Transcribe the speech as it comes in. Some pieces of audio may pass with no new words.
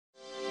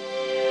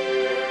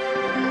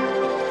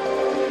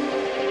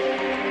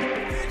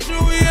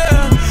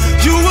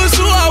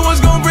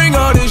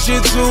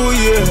shit too,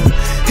 yeah.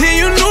 And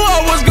you knew I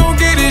was gon'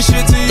 get this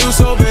shit to you,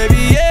 so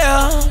baby,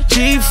 yeah.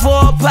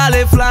 G4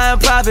 pilot flying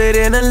private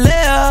in a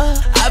lair.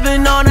 I've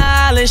been on the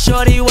island,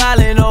 shorty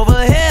wildin'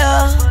 over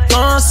here.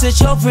 Gon' sit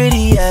your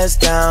pretty ass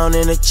down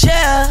in a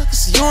chair,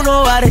 cause you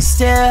know how they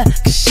stare,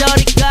 cause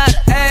shorty got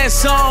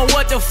ass on,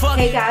 what the fuck.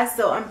 Hey guys,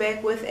 so I'm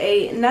back with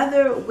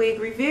another wig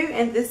review,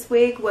 and this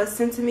wig was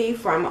sent to me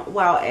from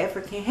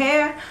WowAFrican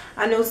Hair.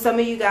 I know some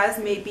of you guys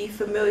may be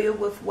familiar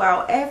with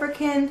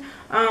WowAFrican,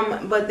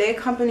 but their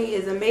company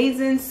is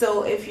amazing,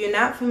 so if you're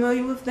not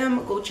familiar with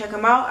them, go check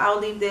them out. I'll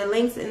leave their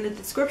links in the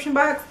description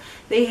box.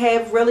 They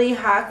have really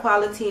high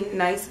quality,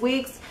 nice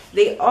wigs.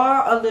 They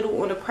are a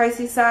little on the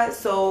pricey side,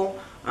 so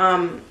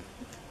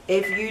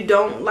if you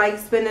don't like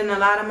spending a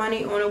lot of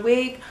money on a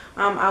wig,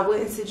 I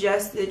wouldn't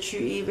suggest that you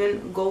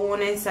even go on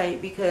their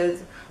site,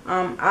 because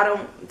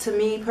to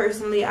me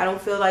personally, I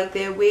don't feel like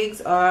their wigs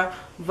are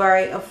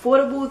very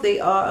affordable. They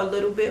are a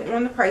little bit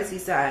on the pricey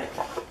side.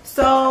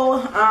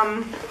 So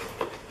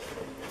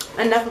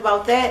enough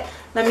about that.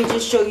 Let me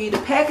just show you the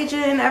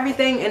packaging and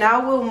everything, and I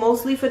will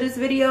mostly for this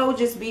video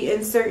just be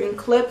inserting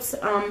clips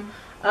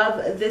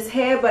of this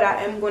hair, but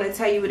I am going to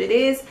tell you what it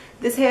is.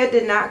 This hair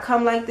did not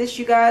come like this,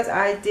 you guys.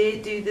 I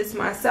did do this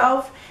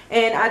myself,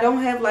 and I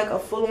don't have like a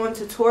full-on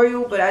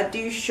tutorial, but I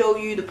do show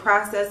you the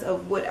process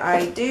of what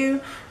I do.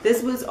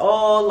 This was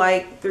all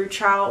like through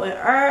trial and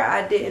error.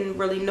 I didn't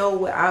really know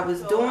what I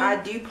was doing.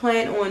 I do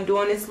plan on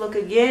doing this look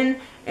again,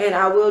 and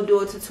I will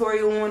do a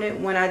tutorial on it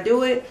when I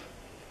do it,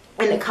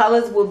 and the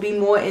colors will be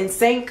more in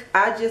sync.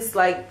 I just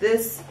like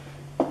this.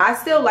 I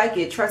still like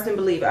it, trust and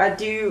believe. I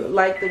do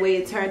like the way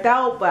it turned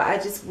out, but I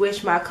just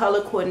wish my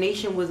color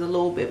coordination was a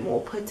little bit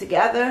more put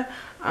together.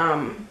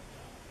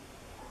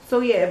 So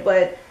yeah,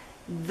 but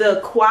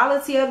the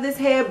quality of this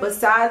hair,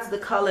 besides the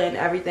color and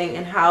everything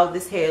and how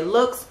this hair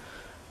looks,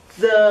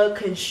 the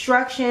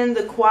construction,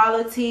 the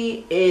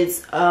quality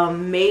is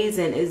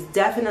amazing. It's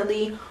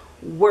definitely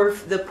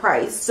worth the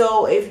price.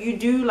 So if you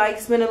do like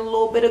spending a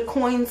little bit of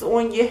coins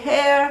on your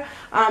hair,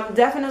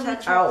 definitely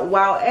check out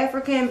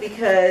WowAFrican,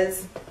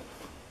 because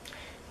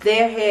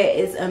their hair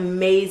is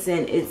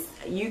amazing.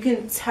 You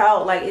can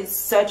tell like it's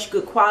such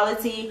good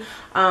quality.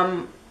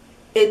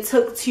 It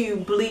took to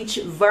bleach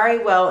very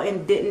well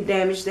and didn't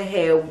damage the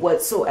hair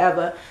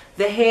whatsoever.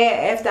 The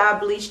hair after I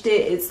bleached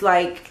it, it's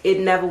like it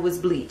never was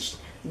bleached.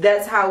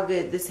 That's how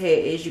good this hair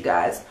is, you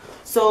guys.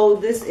 So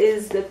this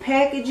is the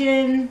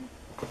packaging,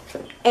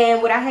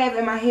 and what I have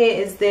in my hair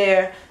is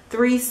their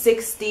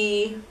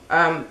 360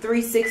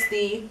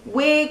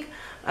 wig.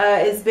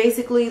 It's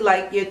basically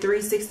like your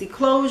 360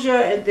 closure,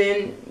 and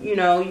then you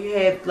know you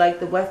have like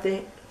the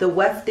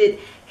wefted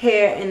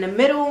hair in the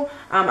middle.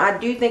 I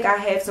do think I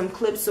have some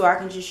clips so I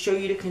can just show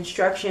you the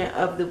construction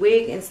of the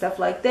wig and stuff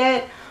like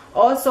that.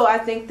 Also, I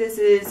think this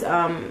is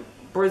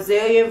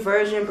Brazilian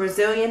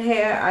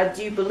hair, I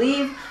do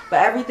believe,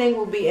 but everything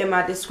will be in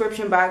my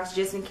description box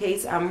just in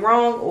case I'm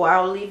wrong, or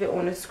I'll leave it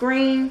on the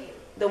screen.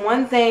 The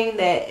one thing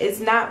that is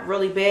not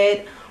really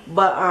bad,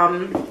 but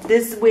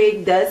this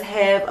wig does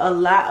have a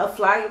lot of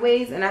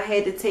flyaways, and I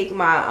had to take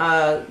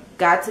my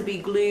got to be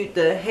glued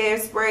the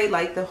hairspray,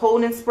 like the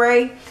holding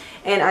spray,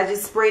 and I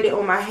just sprayed it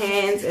on my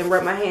hands and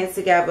rubbed my hands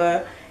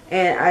together,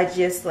 and I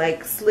just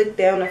like slicked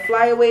down the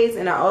flyaways.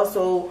 And I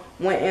also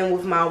went in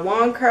with my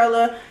wand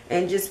curler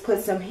and just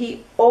put some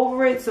heat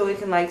over it so it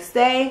can like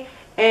stay,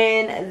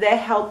 and that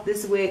helped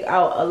this wig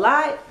out a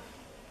lot.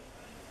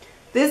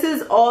 This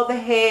is all the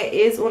hair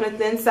is on the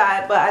thin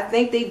side, but I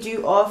think they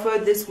do offer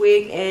this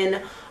wig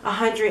in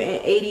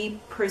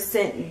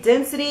 180%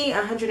 density.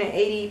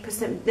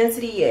 180%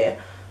 density, yeah.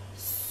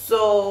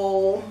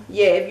 So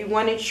yeah, if you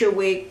wanted your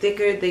wig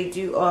thicker, they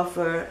do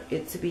offer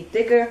it to be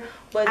thicker.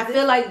 But I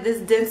feel like this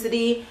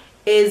density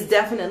is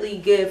definitely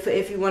good for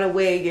if you want to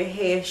wear your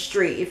hair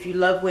straight, if you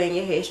love wearing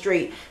your hair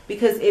straight.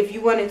 Because if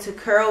you wanted to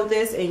curl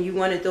this and you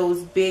wanted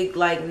those big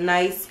like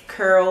nice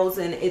curls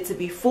and it to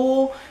be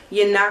full,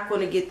 you're not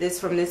going to get this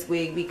from this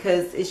wig,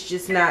 because it's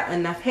just not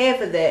enough hair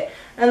for that,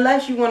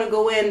 unless you want to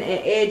go in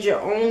and add your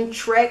own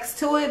tracks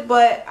to it.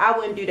 But I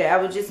wouldn't do that. I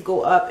would just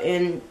go up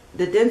in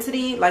the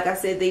density. Like I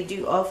said, they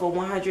do offer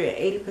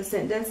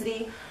 180%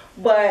 density,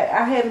 but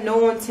I have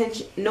no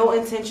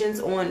intentions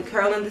on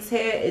curling this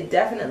hair. It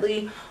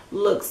definitely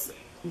looks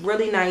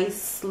really nice,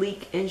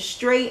 sleek and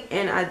straight,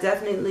 and I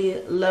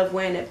definitely love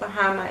wearing it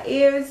behind my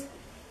ears.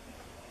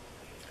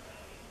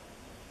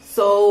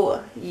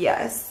 So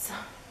yes,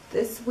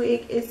 this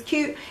wig is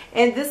cute,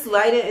 and this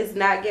lighting is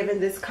not giving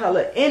this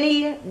color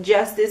any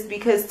justice,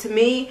 because to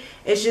me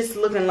it's just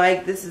looking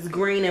like this is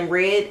green and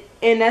red,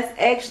 and that's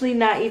actually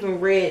not even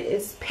red,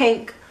 it's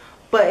pink,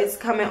 but it's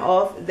coming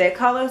off that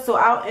color. So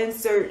I'll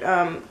insert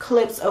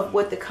clips of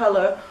what the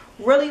color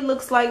really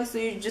looks like, so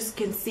you just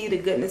can see the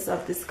goodness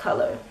of this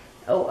color,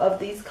 of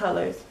these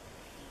colors.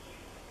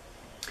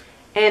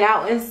 And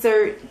I'll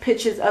insert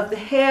pictures of the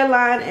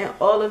hairline and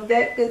all of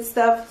that good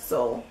stuff.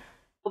 So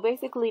So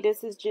basically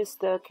this is just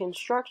the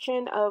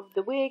construction of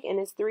the wig, and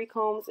it's 3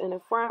 combs in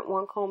the front,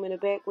 1 comb in the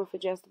back with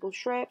adjustable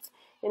straps,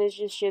 and it's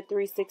just your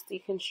 360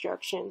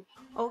 construction.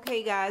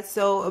 Okay guys,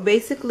 so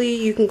basically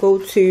you can go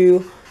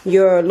to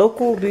your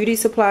local beauty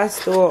supply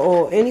store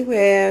or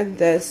anywhere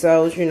that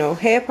sells, you know,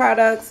 hair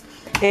products,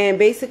 and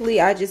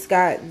basically I just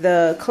got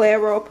the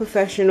Claro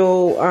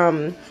Professional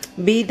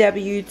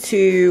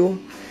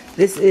BW2.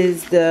 This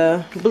is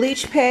the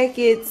bleach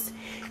packets,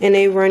 and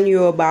they run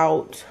you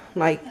about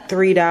like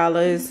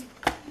 $3.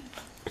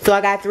 So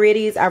I got 3 of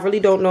these. I really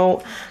don't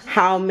know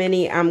how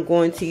many I'm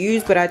going to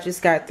use, but I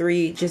just got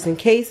 3 just in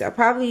case. I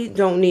probably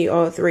don't need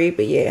all 3,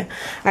 but yeah.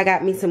 I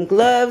got me some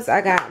gloves.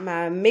 I got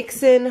my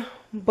mixing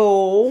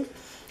bowl.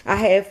 I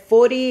have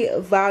 40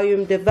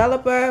 volume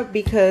developer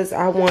because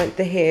I want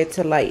the hair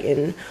to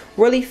lighten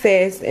really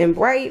fast and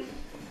bright.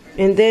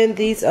 And then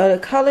these are the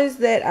colors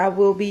that I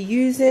will be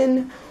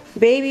using: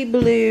 baby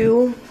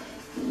blue,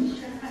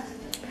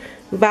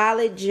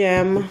 violet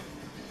gem,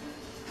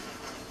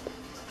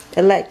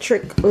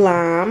 electric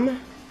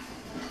lime,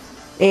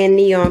 and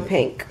neon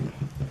pink.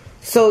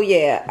 So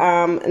yeah,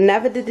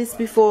 never did this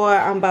before.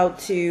 I'm about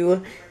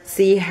to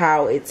see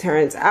how it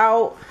turns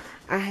out.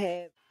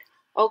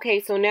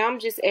 Okay, so now I'm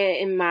just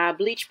adding my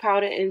bleach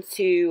powder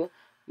into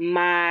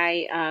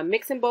my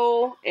mixing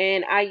bowl,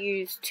 and I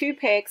used 2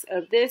 packs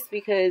of this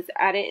because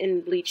I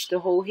didn't bleach the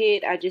whole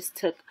head. I just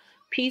took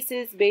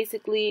pieces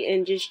basically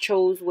and just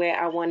chose where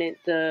I wanted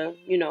the,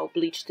 you know,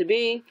 bleach to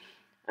be.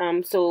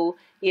 So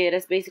yeah,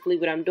 that's basically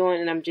what I'm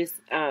doing, and I'm just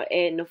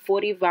adding a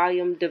 40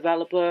 volume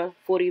developer.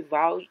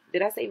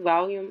 Did I say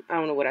volume? I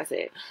don't know what I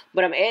said,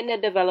 but I'm adding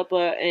a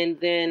developer, and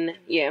then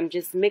yeah, I'm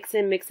just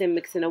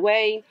mixing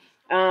away.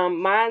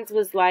 Mine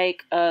was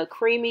like a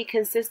creamy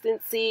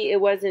consistency. It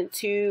wasn't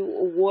too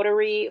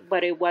watery,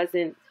 but it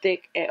wasn't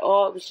thick at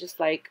all. It was just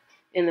like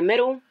in the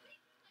middle.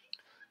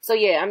 So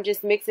yeah, I'm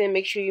just mixing.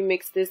 Make sure you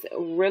mix this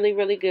really,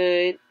 really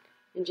good,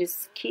 and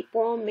just keep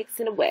on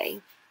mixing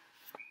away.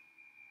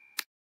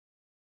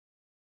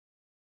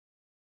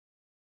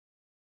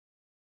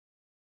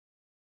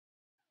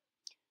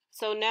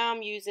 So now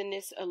I'm using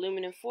this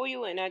aluminum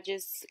foil, and I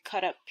just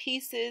cut up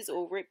pieces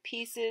or rip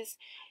pieces.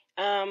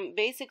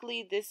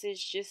 Basically this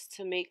is just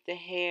to make the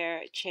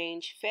hair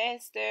change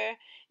faster,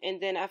 and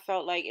then I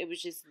felt like it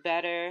was just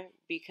better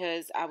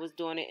because I was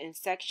doing it in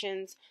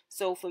sections.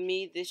 So for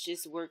me, this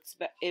just works,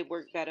 it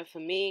worked better for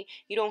me.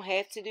 You don't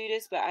have to do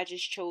this, but I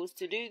just chose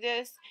to do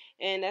this,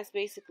 and that's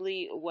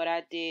basically what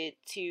I did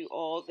to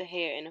all the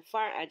hair in the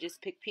front. I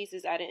just picked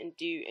pieces. I didn't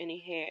do any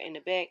hair in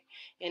the back,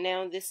 and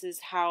now this is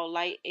how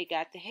light it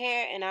got the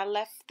hair, and I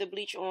left the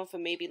bleach on for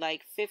maybe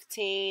like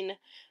 15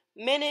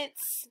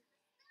 minutes.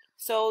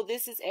 So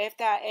this is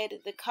after I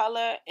added the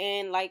color,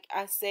 and like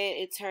I said,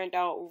 it turned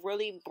out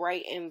really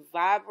bright and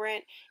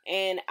vibrant,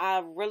 and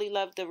I really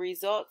love the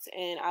results,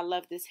 and I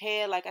love this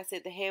hair. Like I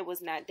said, the hair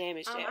was not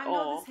damaged at all. I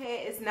know this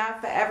hair is not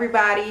for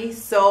everybody,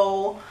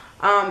 so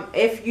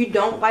if you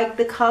don't like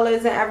the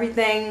colors and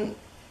everything,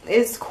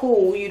 it's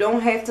cool. You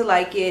don't have to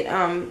like it.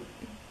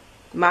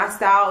 My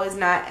style is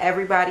not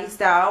everybody's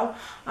style,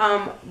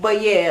 but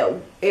yeah,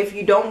 if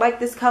you don't like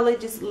this color,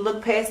 just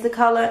look past the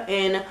color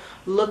and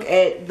look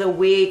at the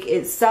wig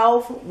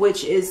itself,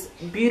 which is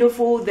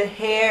beautiful. The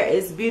hair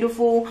is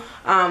beautiful.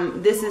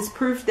 This is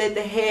proof that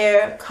the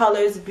hair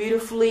colors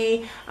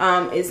beautifully.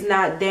 It's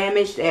not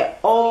damaged at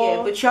all.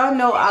 Yeah, but y'all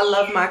know I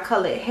love my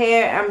colored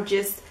hair. I'm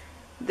just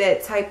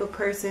that type of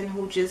person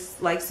who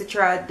just likes to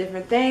try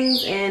different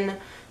things and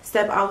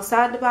step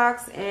outside the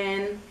box,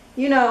 and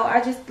you know,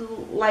 I just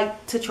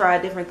like to try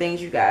different things,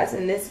 you guys,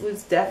 and this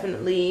was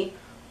definitely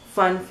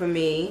fun for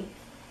me.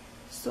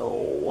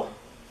 So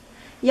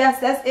yes,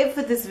 that's it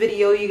for this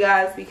video, you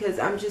guys, because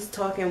I'm just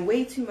talking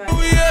way too much.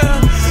 Oh,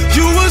 yeah.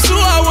 You was who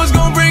I was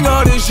gonna bring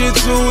all this shit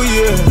to,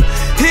 yeah.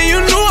 And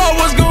you knew I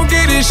was gonna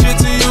get this shit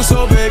to you,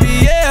 so baby,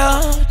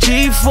 yeah.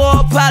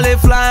 G4 pilot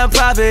flying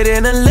private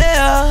in a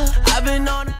lair. I've been on